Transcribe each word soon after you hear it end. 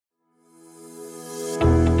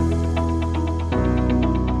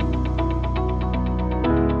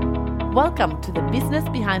Welcome to the Business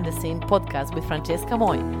Behind the Scene podcast with Francesca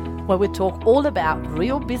Moy, where we talk all about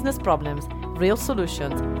real business problems, real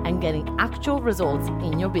solutions, and getting actual results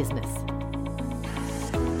in your business.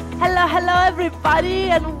 Hello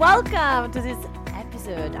everybody, and welcome to this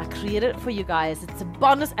episode I created for you guys. It's a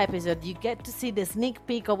bonus episode. You get to see the sneak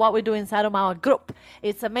peek of what we do inside of our group.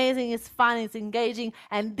 It's amazing, it's fun, it's engaging,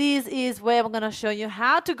 and this is where I'm going to show you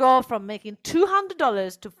how to go from making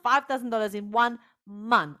 $200 to $5,000 in 1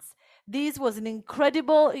 month. This was an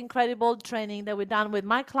incredible training that we done with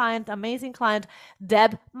my client, amazing client,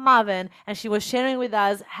 Deb Marvin, and she was sharing with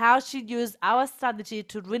us how she used our strategy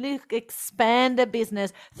to really expand the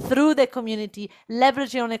business through the community,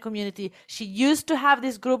 leveraging on the community. She used to have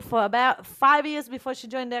this group for about 5 years before she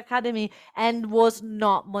joined the academy and was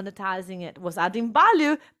not monetizing it, was adding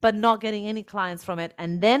value, but not getting any clients from it.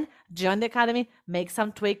 And then joined the academy, make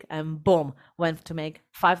some tweak, and boom, went to make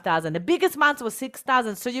 5,000. The biggest month was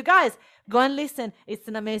 6,000. So you guys, go and listen. It's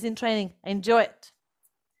an amazing training. Enjoy it.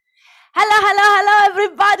 Hello,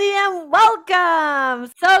 everybody, and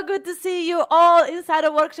welcome. So good to see you all inside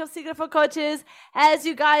of Workshop Secret for Coaches. As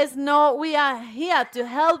you guys know, we are here to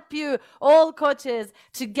help you, all coaches,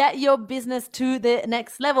 to get your business to the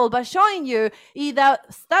next level by showing you either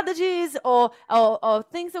strategies or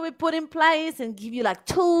things that we put in place and give you like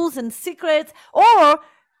tools and secrets, or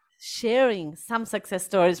sharing some success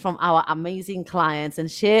stories from our amazing clients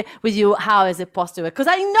and share with you how is it possible. Because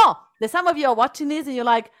I know that some of you are watching this and you're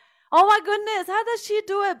like, oh my goodness, how does she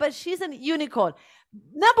do it? But she's a unicorn.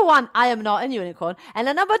 Number one, I am not a unicorn. And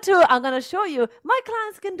then number two, I'm going to show you my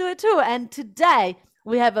clients can do it too. And today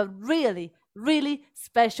we have a really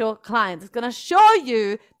special client. It's going to show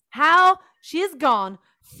you how she's gone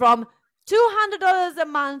from $200 a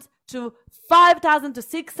month to $5,000 to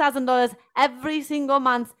 $6,000 every single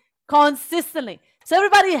month consistently. So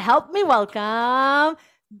everybody help me welcome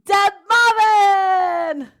Deb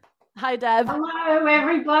Marvin. Hi, Deb. Hello,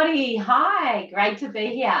 everybody. Hi, great to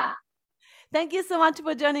be here. Thank you so much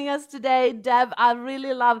for joining us today, Deb. I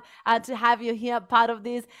really love to have you here, part of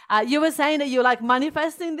this. You were saying that you like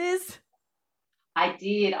manifesting this? I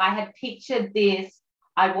did. I had pictured this.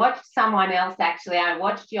 I watched someone else, actually. I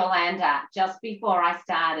watched Yolanda just before I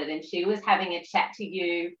started, and she was having a chat to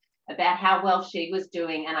you about how well she was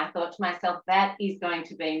doing. And I thought to myself, that is going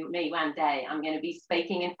to be me one day. I'm going to be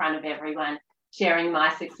speaking in front of everyone, sharing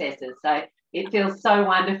my successes. So it feels so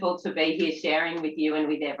wonderful to be here sharing with you and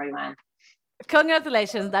with everyone.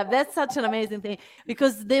 Congratulations, Deb. That's such an amazing thing,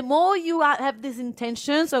 because the more you have these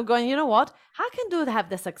intentions of going, you know what, I can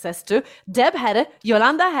have the success too. Deb had it,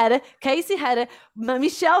 Yolanda had it, Casey had it,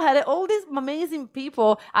 Michelle had it. All these amazing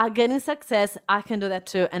people are getting success. I can do that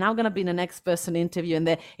too. And I'm going to be the next person interviewing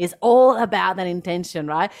there. It's all about that intention,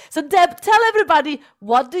 right? So Deb, tell everybody,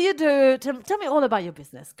 what do you do? Tell me all about your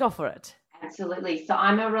business. Go for it. Absolutely. So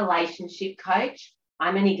I'm a relationship coach.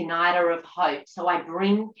 I'm an igniter of hope. So I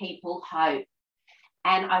bring people hope.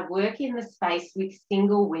 And I work in the space with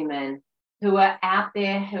single women who are out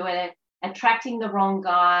there, who are attracting the wrong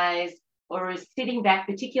guys, or are sitting back,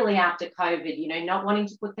 particularly after COVID, not wanting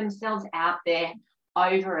to put themselves out there,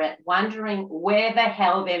 over it, wondering where the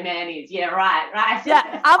hell their man is. Yeah, right.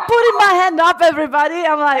 Yeah, I'm putting my hand up, everybody.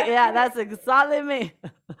 I'm like, yeah, that's exactly me.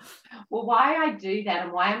 Well, why I do that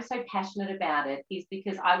and why I'm so passionate about it is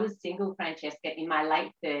because I was single, Francesca, in my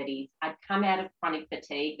late 30s. I'd come out of chronic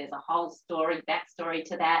fatigue. There's a whole backstory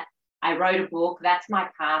to that. I wrote a book. That's my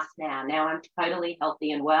past now. Now I'm totally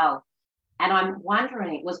healthy and well. And I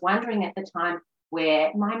was wondering at the time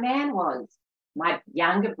where my man was. My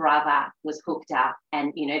younger brother was hooked up,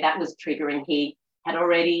 and, that was triggering. He had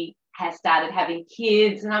already started having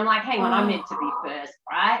kids. And I'm like, hang on, I'm meant to be first,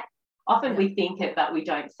 right? Often we think it, but we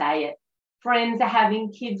don't say it. Friends are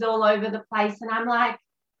having kids all over the place. And I'm like,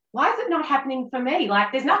 why is it not happening for me?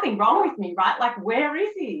 Like, there's nothing wrong with me, right? Like, where is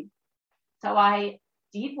he? So I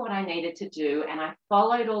did what I needed to do, and I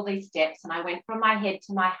followed all these steps, and I went from my head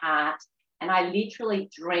to my heart, and I literally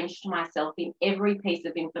drenched myself in every piece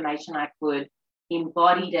of information I could,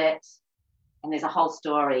 embodied it, and there's a whole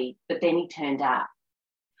story. But then he turned up.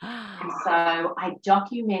 And so I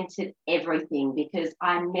documented everything because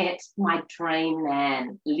I met my dream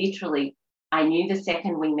man. Literally, I knew the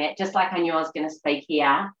second we met, just like I knew I was going to speak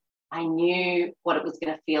here, I knew what it was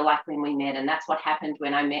going to feel like when we met. And that's what happened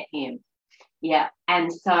when I met him. Yeah.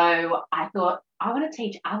 And so I thought, I want to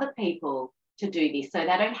teach other people to do this so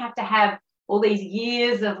they don't have to have all these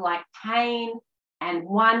years of like pain and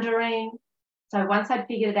wondering. So once I'd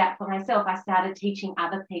figured it out for myself, I started teaching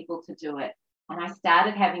other people to do it. And I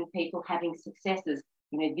started having people having successes.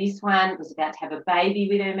 This one was about to have a baby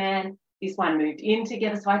with her man. This one moved in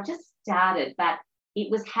together. So I just started. But it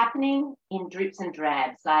was happening in drips and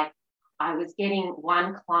drabs. Like I was getting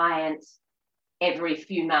one client every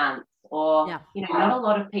few months, or, not a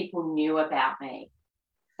lot of people knew about me.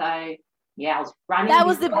 So, yeah, I was running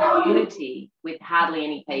this community with hardly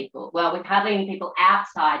any people. Well, with hardly any people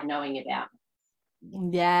outside knowing about me.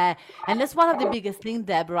 Yeah. And that's one of the biggest things,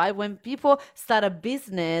 Deb, right? When people start a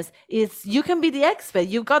business, is you can be the expert.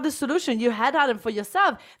 You got the solution. You had that for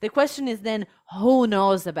yourself. The question is then, who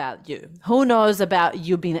knows about you? Who knows about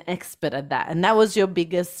you being an expert at that? And that was your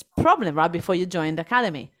biggest problem, right? Before you joined the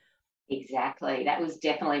academy. Exactly. That was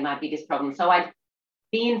definitely my biggest problem. So I'd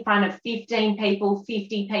be in front of 15 people,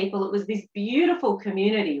 50 people. It was this beautiful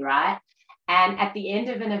community, right? And at the end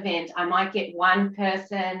of an event, I might get one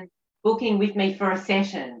person booking with me for a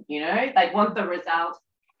session, they'd want the result.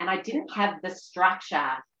 And I didn't have the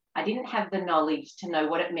structure. I didn't have the knowledge to know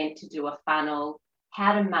what it meant to do a funnel,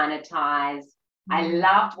 how to monetize. I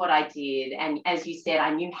loved what I did. And as you said, I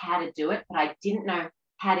knew how to do it, but I didn't know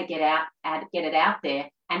how to get it out there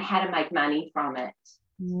and how to make money from it.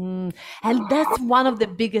 And that's one of the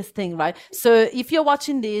biggest things, right? So if you're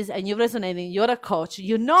watching this and you're resonating, you're a coach,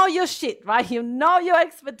 you know your shit, right? You know your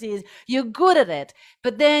expertise, you're good at it.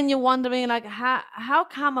 But then you're wondering, like, how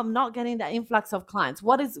come I'm not getting that influx of clients?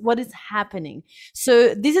 What is happening?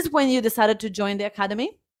 So this is when you decided to join the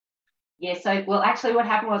academy? Yeah, so, well, actually what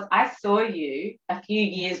happened was I saw you a few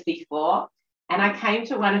years before and I came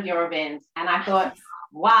to one of your events and I thought,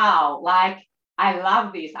 wow, like, I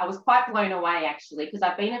love this. I was quite blown away, actually, because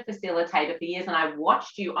I've been a facilitator for years and I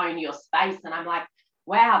watched you own your space. And I'm like,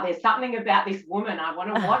 wow, there's something about this woman. I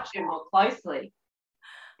want to watch her more closely.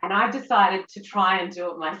 And I decided to try and do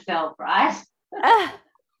it myself, right?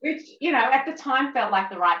 Which, at the time felt like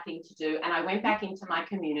the right thing to do. And I went back into my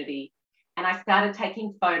community and I started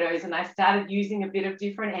taking photos and I started using a bit of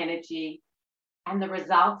different energy and the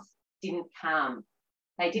results didn't come.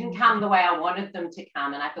 They didn't come the way I wanted them to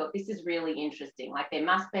come. And I thought, this is really interesting. Like there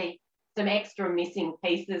must be some extra missing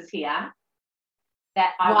pieces here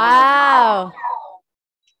that I wow.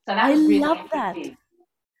 So that was really love that.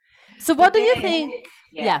 So what do you think?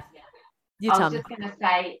 Yeah. I was just going to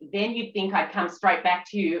say, then you'd think I'd come straight back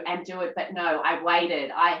to you and do it. But no, I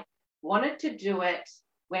waited. I wanted to do it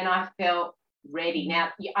when I felt ready. Now,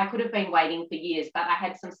 I could have been waiting for years, but I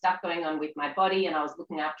had some stuff going on with my body and I was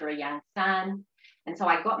looking after a young son. And so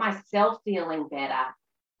I got myself feeling better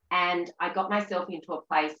and I got myself into a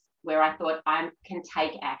place where I thought I can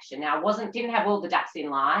take action. Now, didn't have all the ducks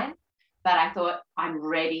in line, but I thought I'm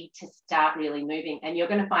ready to start really moving. And you're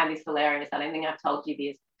going to find this hilarious. I don't think I've told you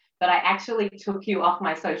this, but I actually took you off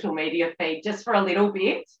my social media feed just for a little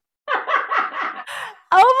bit.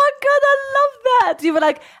 Oh my God, I love that. You were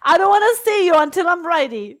like, I don't want to see you until I'm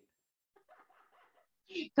ready.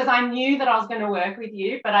 Because I knew that I was going to work with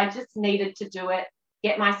you, but I just needed to do it,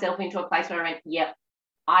 get myself into a place where I went, yep,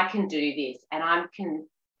 I can do this and I can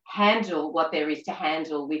handle what there is to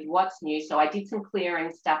handle with what's new. So I did some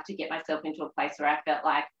clearing stuff to get myself into a place where I felt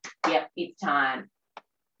like, yep, it's time.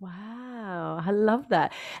 Wow, I love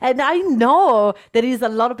that. And I know there is a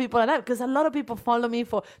lot of people like that because a lot of people follow me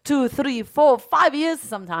for 2, 3, 4, 5 years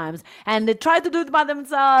sometimes. And they try to do it by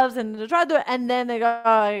themselves and they try to, and then they go,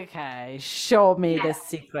 okay, show me the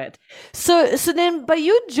secret. So then by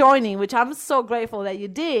you joining, which I'm so grateful that you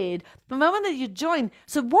did, the moment that you joined,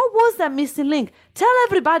 so what was that missing link? Tell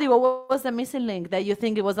everybody what was the missing link that you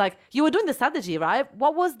think it was like, you were doing the strategy, right?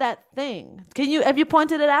 What was that thing? Have you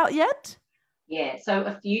pointed it out yet? Yeah, so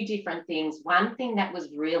a few different things. One thing that was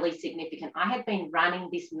really significant, I had been running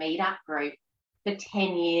this meetup group for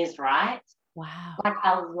 10 years, right? Wow. Like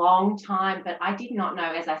a long time, but I did not know,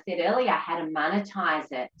 as I said earlier, how to monetize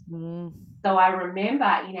it. So I remember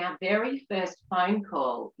in our very first phone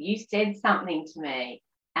call, you said something to me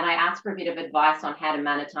and I asked for a bit of advice on how to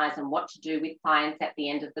monetize and what to do with clients at the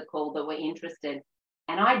end of the call that were interested.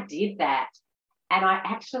 And I did that. And I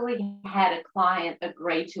actually had a client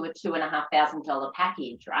agree to a $2,500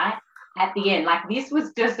 package, right? At the end, like this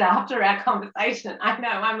was just after our conversation. I know,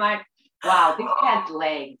 I'm like, wow, this has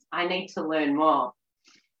legs. I need to learn more.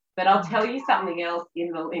 But I'll tell you something else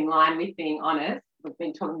in line with being honest. We've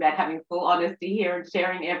been talking about having full honesty here and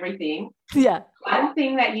sharing everything. Yeah. One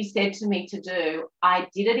thing that you said to me to do, I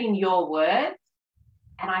did it in your words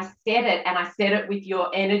and I said it with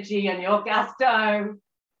your energy and your gusto.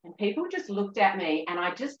 And people just looked at me and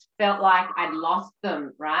I just felt like I'd lost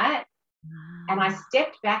them, right? And I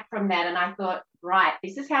stepped back from that and I thought, right,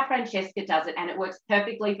 this is how Francesca does it and it works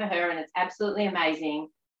perfectly for her and it's absolutely amazing.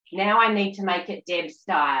 Now I need to make it Deb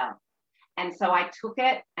style. And so I took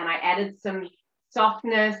it and I added some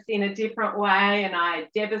softness in a different way and I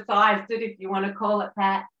Debicized it, if you want to call it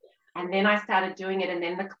that. And then I started doing it, and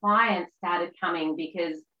then the clients started coming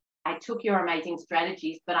because I took your amazing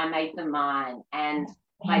strategies, but I made them mine. And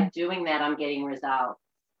by doing that, I'm getting results.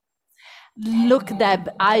 Look, Deb,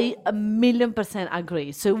 I 1,000,000%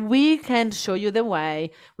 agree. So we can show you the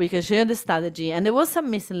way, we can show you the strategy, and there was some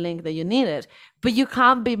missing link that you needed, but you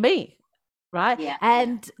can't be me, right? Yeah.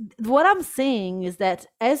 And what I'm saying is that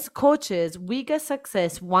as coaches, we get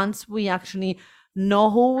success once we actually know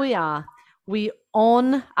who we are, we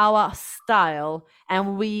own our style,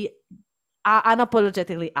 and we are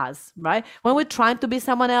unapologetically us, right? When we're trying to be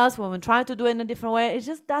someone else, when we're trying to do it in a different way, it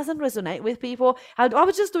just doesn't resonate with people. I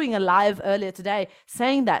was just doing a live earlier today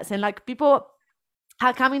saying like people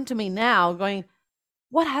are coming to me now going,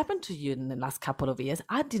 what happened to you in the last couple of years?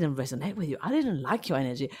 I didn't resonate with you. I didn't like your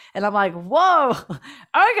energy. And I'm like, whoa,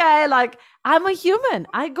 okay. Like, I'm a human.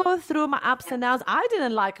 I go through my ups and downs. I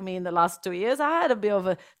didn't like me in the last 2 years. I had a bit of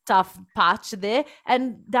a tough patch there.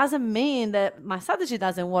 And doesn't mean that my strategy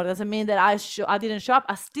doesn't work. Doesn't mean that I didn't show up.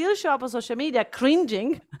 I still show up on social media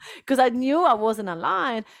cringing because I knew I wasn't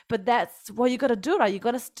aligned. But that's what you got to do, right? You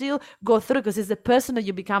got to still go through, because it's the person that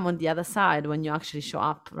you become on the other side when you actually show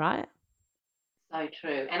up, right? So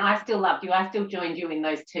true. And I still loved you. I still joined you in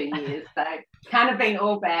those 2 years. So kind of been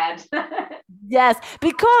all bad. Yes,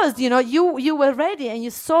 because you were ready and you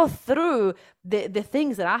saw through the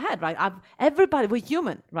things that I had, right? Everybody, we're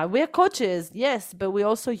human, right? We're coaches, yes, but we're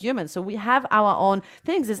also human. So we have our own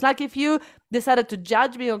things. It's like if you decided to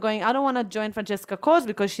judge me or going, I don't want to join Francesca course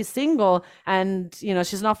because she's single and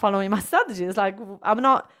she's not following my strategy. It's like I'm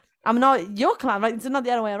not your client, right? It's not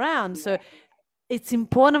the other way around. So it's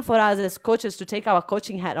important for us as coaches to take our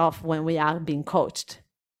coaching hat off when we are being coached.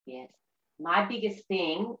 Yes. My biggest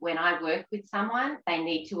thing when I work with someone, they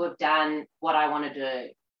need to have done what I want to do.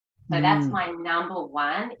 So that's my number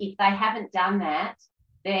one. If they haven't done that,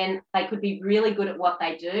 then they could be really good at what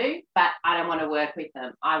they do, but I don't want to work with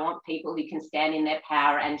them. I want people who can stand in their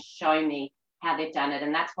power and show me how they've done it.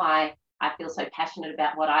 And that's why I feel so passionate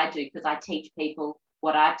about what I do, because I teach people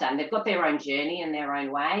what I've done. They've got their own journey and their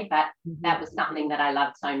own way, but that was something that I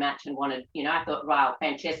loved so much and wanted, I thought, wow,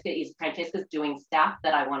 Francesca's doing stuff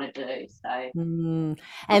that I want to do. So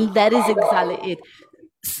and that is exactly it.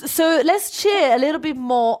 So let's share a little bit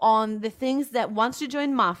more on the things that once you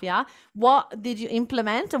joined Mafia, what did you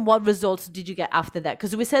implement and what results did you get after that?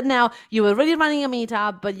 Because we said now you were already running a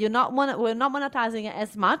meetup, but we're not monetizing it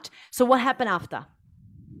as much. So what happened after?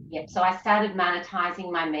 Yeah, so I started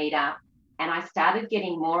monetizing my meetup. And I started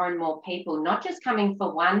getting more and more people, not just coming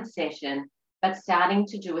for one session, but starting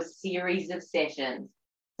to do a series of sessions.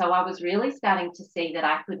 So I was really starting to see that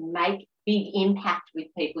I could make big impact with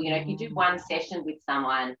people. If you do one session with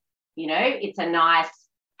someone, it's a nice,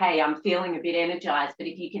 hey, I'm feeling a bit energized. But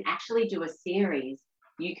if you can actually do a series,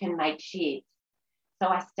 you can make shifts. So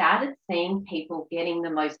I started seeing people getting the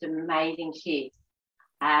most amazing shifts.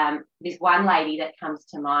 This one lady that comes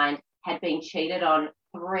to mind had been cheated on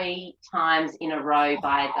 3 times in a row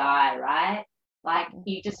by a guy, right? Like,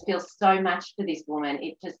 you just feel so much for this woman.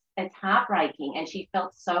 It's heartbreaking. And she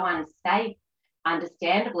felt so unsafe,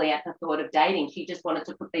 understandably, at the thought of dating. She just wanted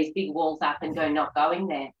to put these big walls up and go, not going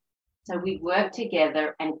there. So we worked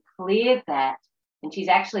together and cleared that. And she's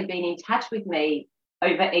actually been in touch with me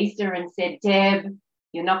over Easter and said, Deb,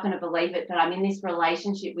 you're not going to believe it, but I'm in this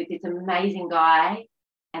relationship with this amazing guy.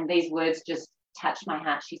 And these words just touched my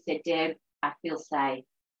heart. She said, Deb, I feel safe.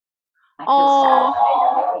 I feel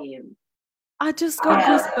safe with him. I just got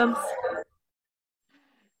goosebumps.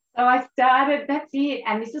 So I started, that's it.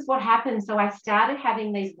 And this is what happened. So I started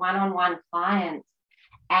having these one-on-one clients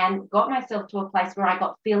and got myself to a place where I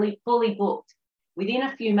got fully booked. Within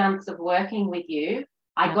a few months of working with you,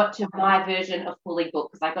 I got to my version of fully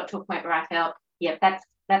booked, because I got to a point where I felt,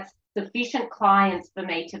 that's sufficient clients for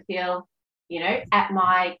me to feel, at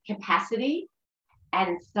my capacity.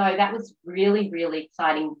 And so that was really, really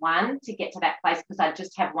exciting, one, to get to that place, because I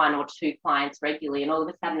just have 1 or 2 clients regularly. And all of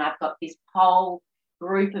a sudden I've got this whole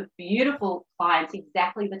group of beautiful clients,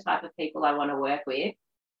 exactly the type of people I want to work with.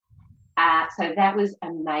 So that was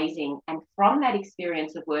amazing. And from that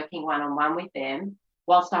experience of working one-on-one with them,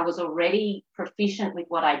 whilst I was already proficient with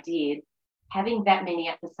what I did, having that many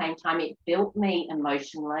at the same time, it built me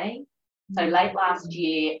emotionally. So late last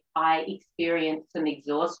year, I experienced some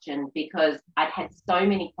exhaustion because I'd had so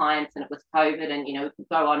many clients and it was COVID, and, we could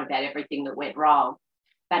go on about everything that went wrong.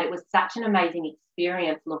 But it was such an amazing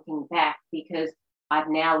experience looking back, because I've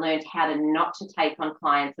now learned how to not to take on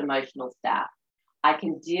clients' emotional stuff. I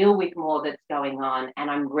can deal with more that's going on, and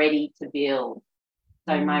I'm ready to build.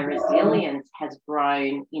 So my resilience has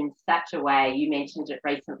grown in such a way. You mentioned it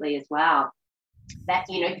recently as well. that,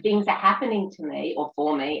 things are happening to me or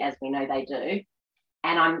for me, as we know they do,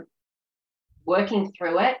 and I'm working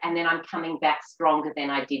through it, and then I'm coming back stronger than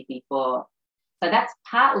I did before. So that's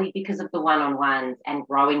partly because of the one-on-ones, and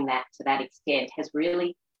growing that to that extent has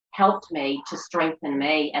really helped me to strengthen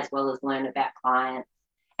me as well as learn about clients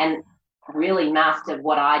and really master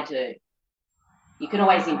what I do. You can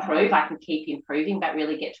always improve. I can keep improving, but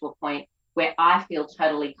really get to a point where I feel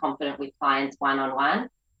totally confident with clients one-on-one.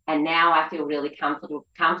 And now I feel really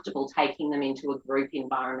comfortable taking them into a group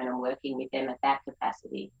environment and working with them at that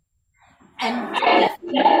capacity. And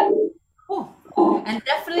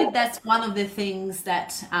definitely that's one of the things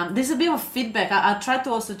that there's a bit of feedback. I try to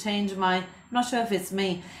also change I'm not sure if it's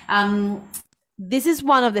me. This is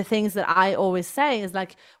one of the things that I always say is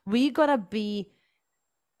like, we gotta be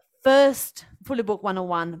first fully booked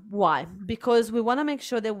one-on-one. Why? Because we want to make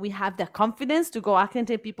sure that we have the confidence to go, I can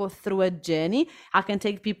take people through a journey. I can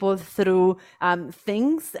take people through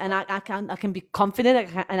things, and I can be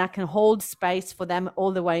confident, and I can hold space for them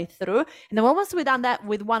all the way through. And then once we've done that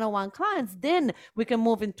with one-on-one clients, then we can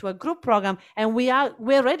move into a group program, and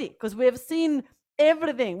we're ready because we have seen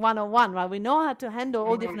everything one-on-one, right? We know how to handle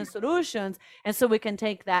all different solutions, and so we can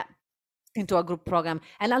take that into a group program.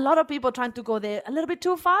 And a lot of people trying to go there a little bit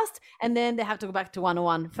too fast, and then they have to go back to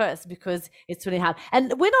one-on-one first because it's really hard.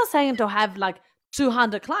 And we're not saying to have like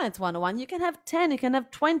 200 clients one-on-one. You can have 10, you can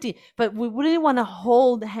have 20, but we really want to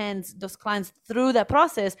hold hands those clients through that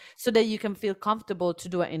process so that you can feel comfortable to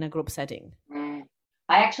do it in a group setting. I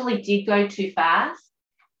actually did go too fast,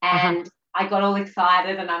 and I got all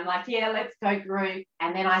excited, and I'm like, yeah, let's go group.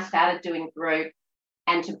 And then I started doing group,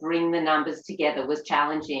 and to bring the numbers together was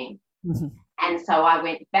challenging. And so I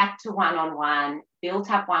went back to one-on-one, built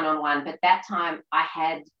up one-on-one, but that time I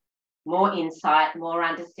had more insight, more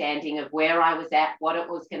understanding of where I was at, what it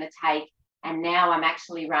was going to take. And now I'm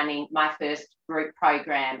actually running my first group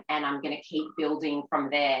program, and I'm going to keep building from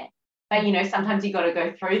there. But, sometimes you got to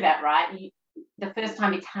go through that, right? The first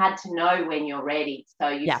time it's hard to know when you're ready. So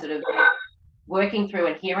you sort of working through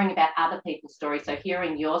and hearing about other people's stories. So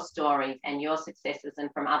hearing your stories and your successes and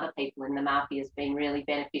from other people in the mafia has been really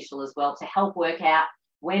beneficial as well to help work out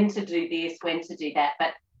when to do this, when to do that. But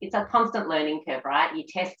it's a constant learning curve, right? You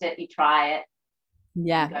test it, you try it.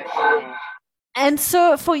 Yeah. You go from there. And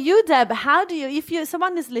so for you, Deb, how do you, if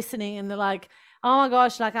someone is listening and they're like, oh my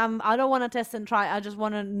gosh, like I don't want to test and try, I just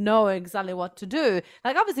want to know exactly what to do.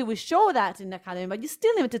 Like obviously we show that in the academy, but you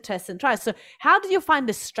still need to test and try. So how do you find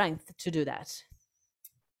the strength to do that?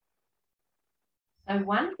 So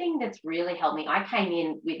one thing that's really helped me, I came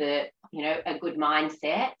in with a good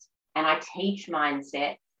mindset, and I teach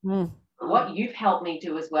mindset. What you've helped me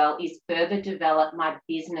do as well is further develop my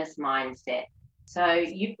business mindset. So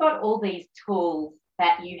you've got all these tools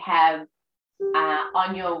that you have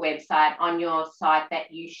on your website, on your site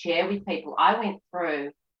that you share with people. I went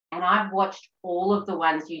through and I've watched all of the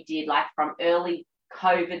ones you did, like from early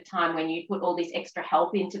COVID time when you put all this extra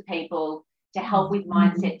help into people to help with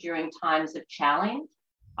mindset during times of challenge.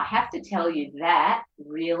 I have to tell you that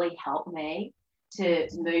really helped me to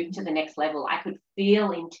move to the next level. I could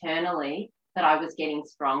feel internally that I was getting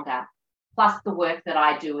stronger. Plus the work that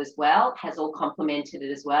I do as well has all complemented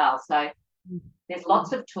it as well. So there's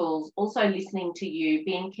lots of tools. Also listening to you,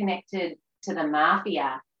 being connected to the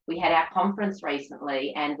mafia. We had our conference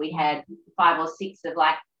recently, and we had 5 or 6 of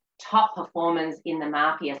like top performers in the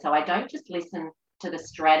mafia. So I don't just listen to the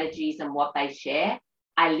strategies and what they share.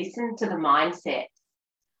 I listen to the mindset.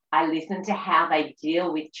 I listen to how they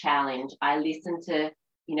deal with challenge. I listen to,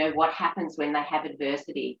 what happens when they have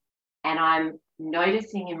adversity. And I'm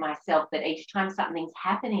noticing in myself that each time something's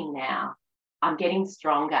happening now, I'm getting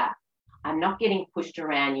stronger. I'm not getting pushed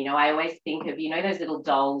around. I always think of, those little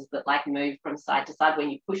dolls that like move from side to side. When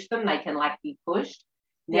you push them, they can like be pushed.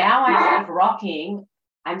 Now I'm sort of rocking.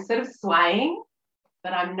 I'm sort of swaying,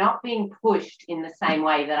 but I'm not being pushed in the same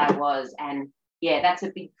way that I was. And yeah, that's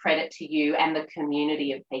a big credit to you and the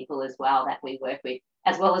community of people as well that we work with,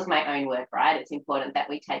 as well as my own work, right? It's important that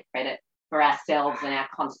we take credit for ourselves and our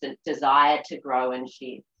constant desire to grow and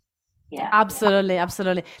shift. Yeah,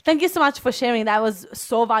 absolutely. Thank you so much for sharing. That was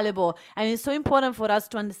so valuable, and it's so important for us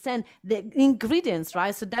to understand the ingredients,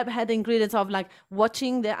 right? So Deb had the ingredients of like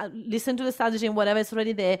listen to the strategy and whatever is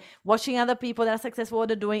already there, watching other people that are successful what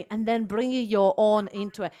they're doing, and then bringing your own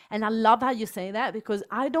into it. And I love how you say that, because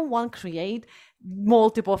I don't want to create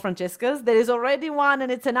multiple Francescas. There is already one,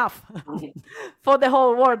 and it's enough for the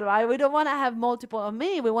whole world, right? We don't want to have multiple of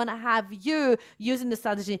me. We want to have you using the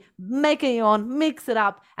strategy, making your own, mix it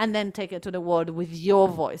up, and then take it to the world with your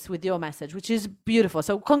voice, with your message, which is beautiful.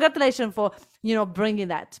 So congratulations for bringing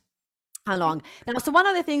that. along. Now, so one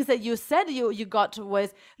of the things that you said you got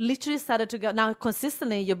was literally started to go now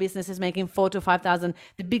consistently. Your business is making 4,000 to 5,000.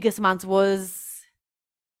 The biggest month was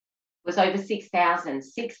over 6,000.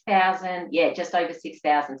 6,000, yeah, just over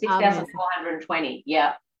 6,000. 6,420.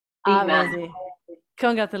 Yeah, big month.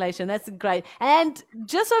 Congratulations. That's great. And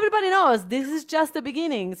just so everybody knows, this is just the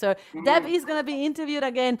beginning. So Deb is going to be interviewed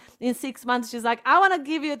again in 6 months. She's like, I want to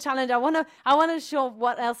give you a challenge. I want to show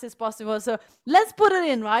what else is possible. So let's put it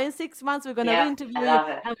in, right? In 6 months, we're going to interview you.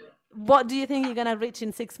 And what do you think you're going to reach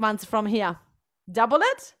in 6 months from here? Double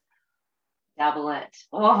it? Double it.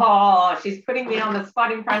 Oh, she's putting me on the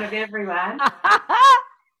spot in front of everyone.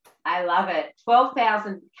 I love it.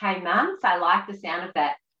 12,000K months. I like the sound of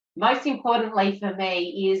that. Most importantly for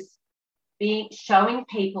me is showing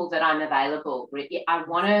people that I'm available. I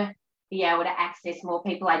want to be able to access more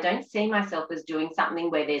people. I don't see myself as doing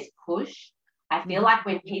something where there's push. I feel like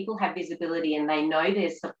when people have visibility and they know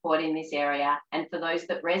there's support in this area, and for those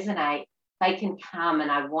that resonate, they can come,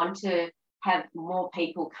 and I want to have more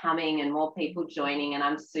people coming and more people joining, and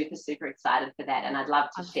I'm super, super excited for that. And I'd love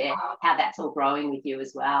to share how that's all growing with you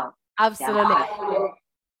as well. Absolutely. Yeah.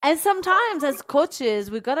 And sometimes as coaches,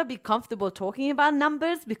 we've got to be comfortable talking about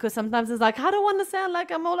numbers, because sometimes it's like, I don't want to sound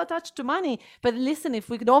like I'm all attached to money. But listen, if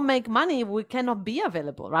we don't make money, we cannot be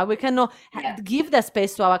available, right? We cannot give that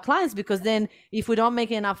space to our clients, because then if we don't make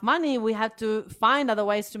enough money, we have to find other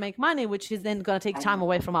ways to make money, which is then going to take time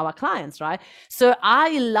away from our clients, right? So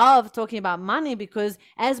I love talking about money, because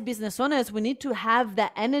as business owners, we need to have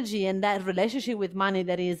that energy and that relationship with money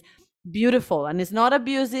that is beautiful, and it's not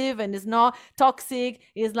abusive and it's not toxic.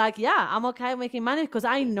 It's like, yeah, I'm okay making money, because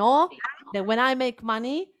I know that when I make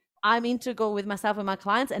money, I'm integral with myself and my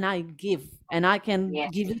clients, and I give, and I can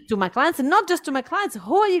give it to my clients, and not just to my clients.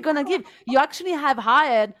 Who are you going to give? You actually have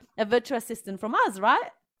hired a virtual assistant from us, right?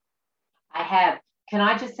 I have. Can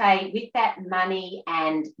I just say, with that money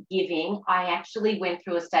and giving, I actually went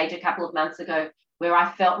through a stage a couple of months ago where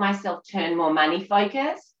I felt myself turn more money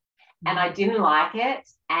focused, and I didn't like it.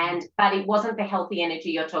 But it wasn't the healthy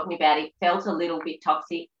energy you're talking about. It felt a little bit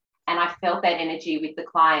toxic, and I felt that energy with the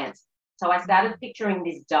clients. So I started picturing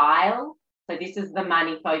this dial. So this is the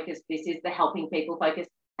money focus. This is the helping people focus.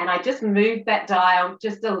 And I just moved that dial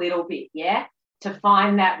just a little bit, to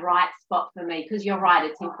find that right spot for me. Because you're right,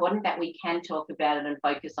 it's important that we can talk about it and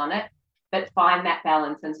focus on it, but find that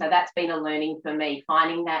balance. And so that's been a learning for me,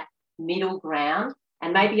 finding that middle ground.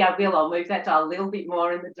 And maybe I'll move that dial a little bit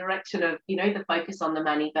more in the direction of, the focus on the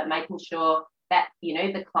money, but making sure that,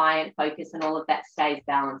 the client focus and all of that stays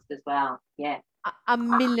balanced as well. Yeah.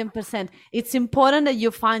 1,000,000%. It's important that you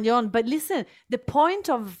find your own. But listen, the point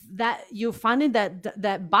of that, you finding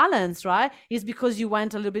that balance, right, is because you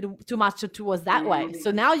went a little bit too much towards that way. So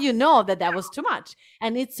now you know that was too much,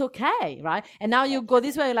 and it's okay, right? And now you go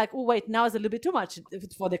this way, like, oh wait, now it's a little bit too much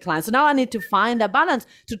for the client. So now I need to find a balance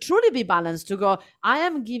to truly be balanced, to go, I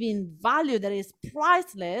am giving value that is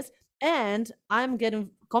priceless, and I'm getting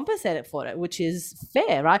compensated for it, which is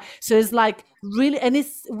fair, right? So it's like really, and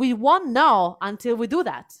we won't know until we do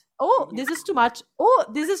that. Oh, this is too much. Oh,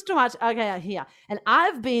 this is too much. Okay, here. And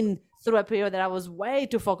I've been through a period that I was way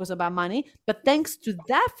too focused about money, but thanks to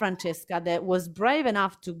that Francesca that was brave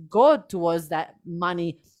enough to go towards that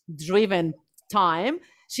money-driven time,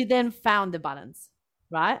 she then found the balance,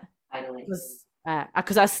 right?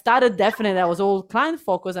 Because I started, definitely I was all client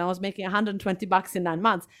focused, and I was making $120 in 9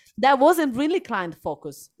 months. That wasn't really client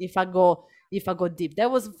focus. If I go deep, that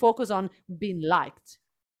was focus on being liked,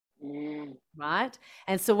 right?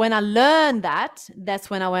 And so when I learned that, that's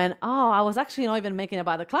when I went, oh, I was actually not even making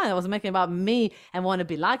about the client. I was making about me and want to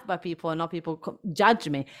be liked by people, and not people judge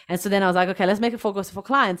me. And so then I was like, okay, let's make a focus for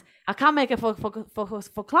clients. I can't make a focus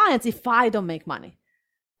for clients if I don't make money.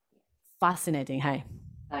 Fascinating, hey?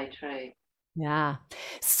 So true. Yeah.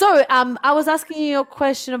 So I was asking you a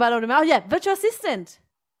question about virtual assistant.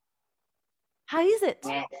 How is it?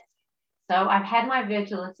 Yes. So I've had my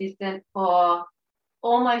virtual assistant for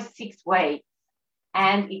almost 6 weeks,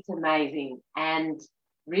 and it's amazing and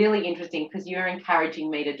really interesting, because you're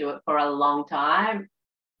encouraging me to do it for a long time.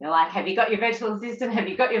 You're like, have you got your virtual assistant? Have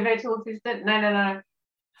you got your virtual assistant? No.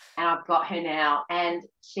 And I've got her now, and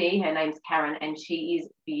her name's Karen, and she is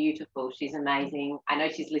beautiful. She's amazing. I know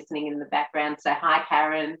she's listening in the background. So hi,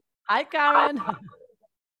 Karen. Hi, Karen.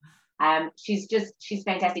 She's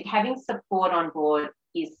fantastic. Having support on board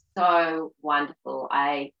is so wonderful.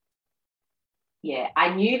 I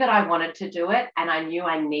knew that I wanted to do it, and I knew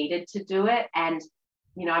I needed to do it. And,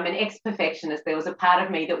 I'm an ex-perfectionist. There was a part of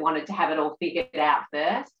me that wanted to have it all figured out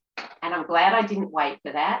first. And I'm glad I didn't wait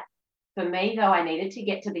for that. For me, though, I needed to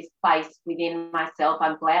get to this place within myself.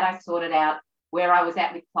 I'm glad I sorted out where I was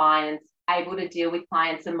at with clients, able to deal with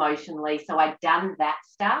clients emotionally. So I've done that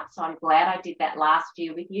stuff. So I'm glad I did that last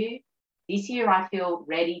year with you. This year I feel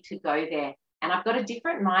ready to go there. And I've got a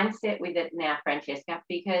different mindset with it now, Francesca,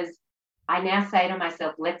 because I now say to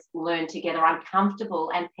myself, let's learn together. I'm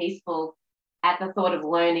comfortable and peaceful at the thought of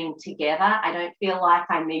learning together. I don't feel like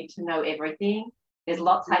I need to know everything. There's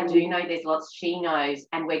lots I do know, there's lots she knows,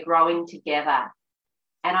 and we're growing together.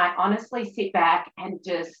 And I honestly sit back and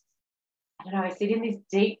just, I don't know, I sit in this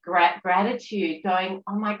deep gratitude going,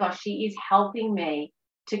 oh my gosh, she is helping me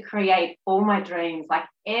to create all my dreams. Like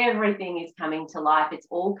everything is coming to life. It's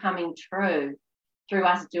all coming true through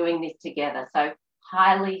us doing this together. So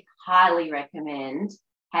highly, highly recommend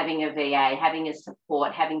having a VA, having a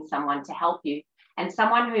support, having someone to help you, and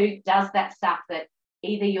someone who does that stuff that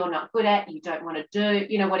either you're not good at, you don't want to do,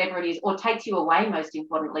 you know, whatever it is, or takes you away, most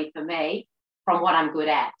importantly for me, from what I'm good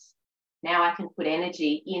at. Now I can put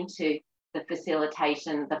energy into the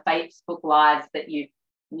facilitation, the Facebook Lives that you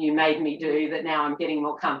made me do that now I'm getting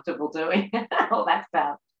more comfortable doing, all that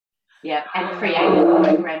stuff. Yeah, and creative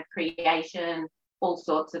program creation, all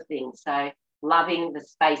sorts of things. So loving the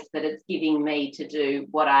space that it's giving me to do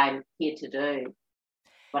what I'm here to do,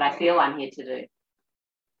 what I feel I'm here to do.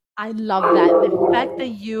 I love that. The fact that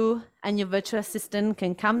you and your virtual assistant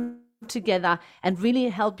can come together and really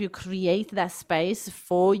help you create that space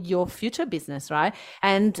for your future business, right?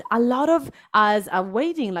 And a lot of us are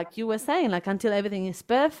waiting, like you were saying, like until everything is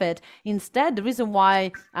perfect. Instead, the reason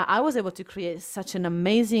why I was able to create such an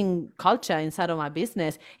amazing culture inside of my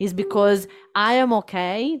business is because I am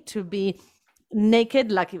okay to be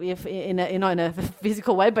naked, like if in a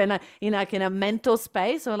physical way, but in a mental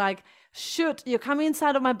space, or like, shoot, you come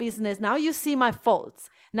inside of my business. Now you see my faults.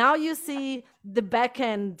 Now you see the back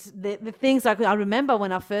end, the things like I remember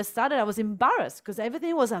when I first started, I was embarrassed because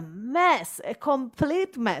everything was a mess, a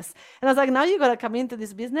complete mess. And I was like, now you got to come into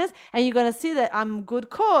this business and you're going to see that I'm a good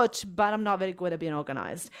coach, but I'm not very good at being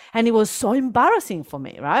organized. And it was so embarrassing for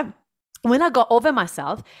me, right? When I got over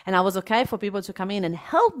myself and I was okay for people to come in and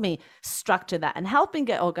help me structure that and help me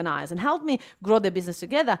get organized and help me grow the business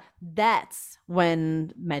together, that's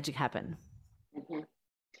when magic happened. Mm-hmm.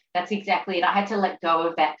 That's exactly it. I had to let go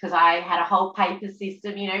of that because I had a whole paper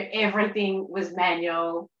system, you know, everything was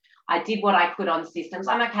manual. I did what I could on systems.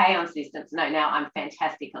 I'm okay on systems. No, now I'm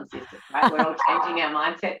fantastic on systems, right? We're all changing our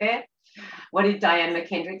mindset there. What did Diane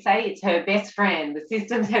McKendrick say? It's her best friend. The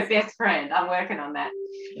system's her best friend. I'm working on that.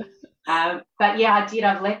 But yeah, I did.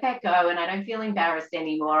 I've let that go and I don't feel embarrassed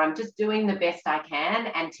anymore. I'm just doing the best I can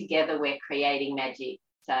and together we're creating magic.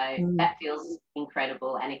 So that feels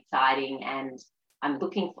incredible and exciting, and I'm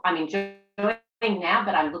enjoying now,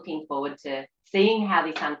 but I'm looking forward to seeing how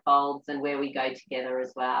this unfolds and where we go together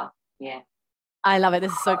as well. Yeah. I love it.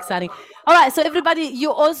 This is so exciting. All right. So everybody,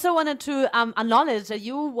 you also wanted to acknowledge that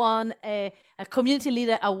you won a Community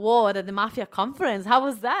Leader Award at the Mafia Conference. How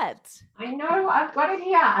was that? I know. I've got it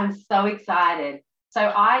here. I'm so excited.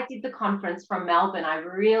 So I did the conference from Melbourne. I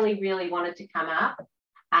really, really wanted to come up,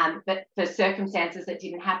 but for circumstances that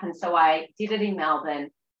didn't happen. So I did it in Melbourne,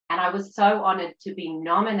 and I was so honoured to be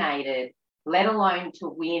nominated, let alone to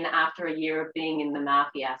win after a year of being in the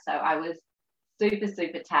Mafia. So I was super,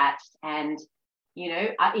 super touched. And you know,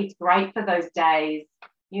 it's great for those days,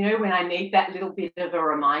 you know, when I need that little bit of a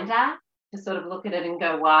reminder to sort of look at it and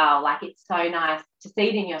go, wow, like it's so nice to see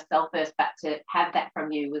it in yourself first, but to have that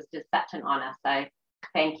from you was just such an honour. So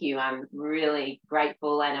thank you. I'm really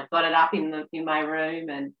grateful, and I've got it up in my room,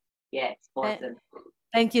 and yeah, it's awesome.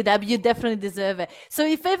 Thank you, Deb. You definitely deserve it. So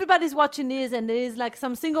if everybody's watching this and there is like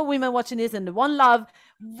some single women watching this and they want love,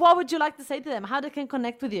 what would you like to say to them? How they can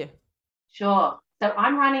connect with you? Sure. So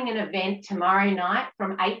I'm running an event tomorrow night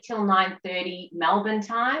from 8 till 9:30 Melbourne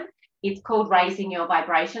time. It's called Raising Your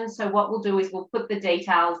Vibration. So what we'll do is we'll put the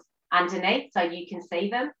details underneath so you can see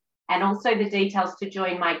them, and also the details to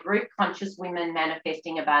join my group, Conscious Women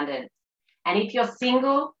Manifesting Abundance. And if you're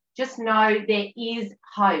single, just know there is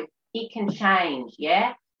hope. It can change,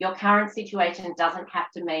 yeah? Your current situation doesn't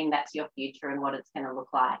have to mean that's your future and what it's going to look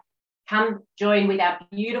like. Come join with our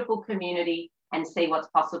beautiful community and see what's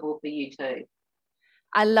possible for you too.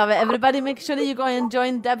 I love it. Everybody make sure that you go and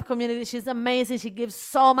join Deb community. She's amazing. She gives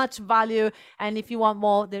so much value. And if you want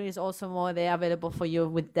more, there is also more there available for you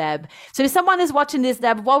with Deb. So if someone is watching this,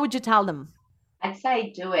 Deb, what would you tell them? I'd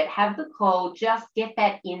say do it. Have the call. Just get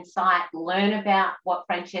that insight. Learn about what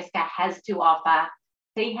Francesca has to offer.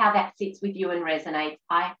 See how that sits with you and resonates.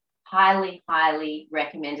 I highly, highly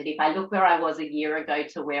recommend it. If I look where I was a year ago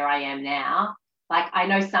to where I am now, like I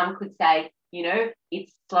know some could say, you know,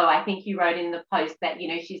 it's slow. I think you wrote in the post that, you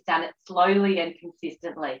know, she's done it slowly and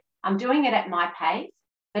consistently. I'm doing it at my pace,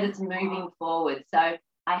 but it's moving forward. So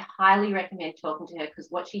I highly recommend talking to her because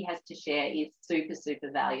what she has to share is super, super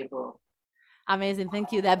valuable. Amazing.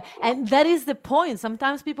 Thank you, Deb. And that is the point.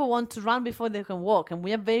 Sometimes people want to run before they can walk. And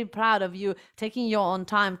we are very proud of you taking your own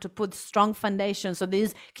time to put strong foundation. So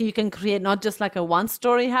you can create not just like a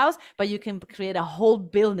one-story house, but you can create a whole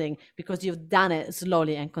building because you've done it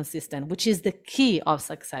slowly and consistent, which is the key of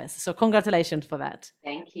success. So congratulations for that.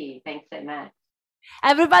 Thank you. Thanks so much.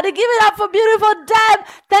 Everybody give it up for beautiful Deb.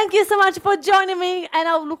 Thank you so much for joining me, and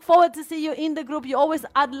I'll look forward to see you in the group. You always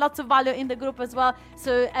add lots of value in the group as well.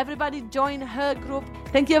 So everybody join her group.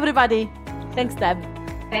 Thank you, everybody. Thanks, Deb.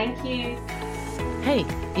 Thank you. Hey,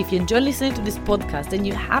 if you enjoy listening to this podcast, then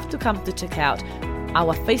you have to come to check out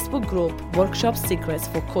our Facebook group, Workshop Secrets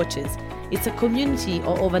for Coaches. It's a community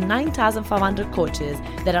of over 9,500 coaches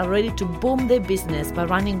that are ready to boom their business by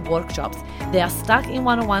running workshops. They are stuck in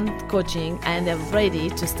one-on-one coaching and they're ready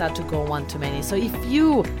to start to go one-to-many. So if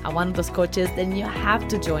you are one of those coaches, then you have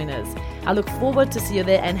to join us. I look forward to see you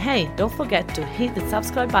there. And hey, don't forget to hit the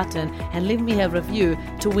subscribe button and leave me a review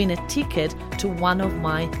to win a ticket to one of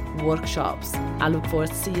my workshops. I look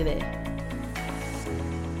forward to see you there.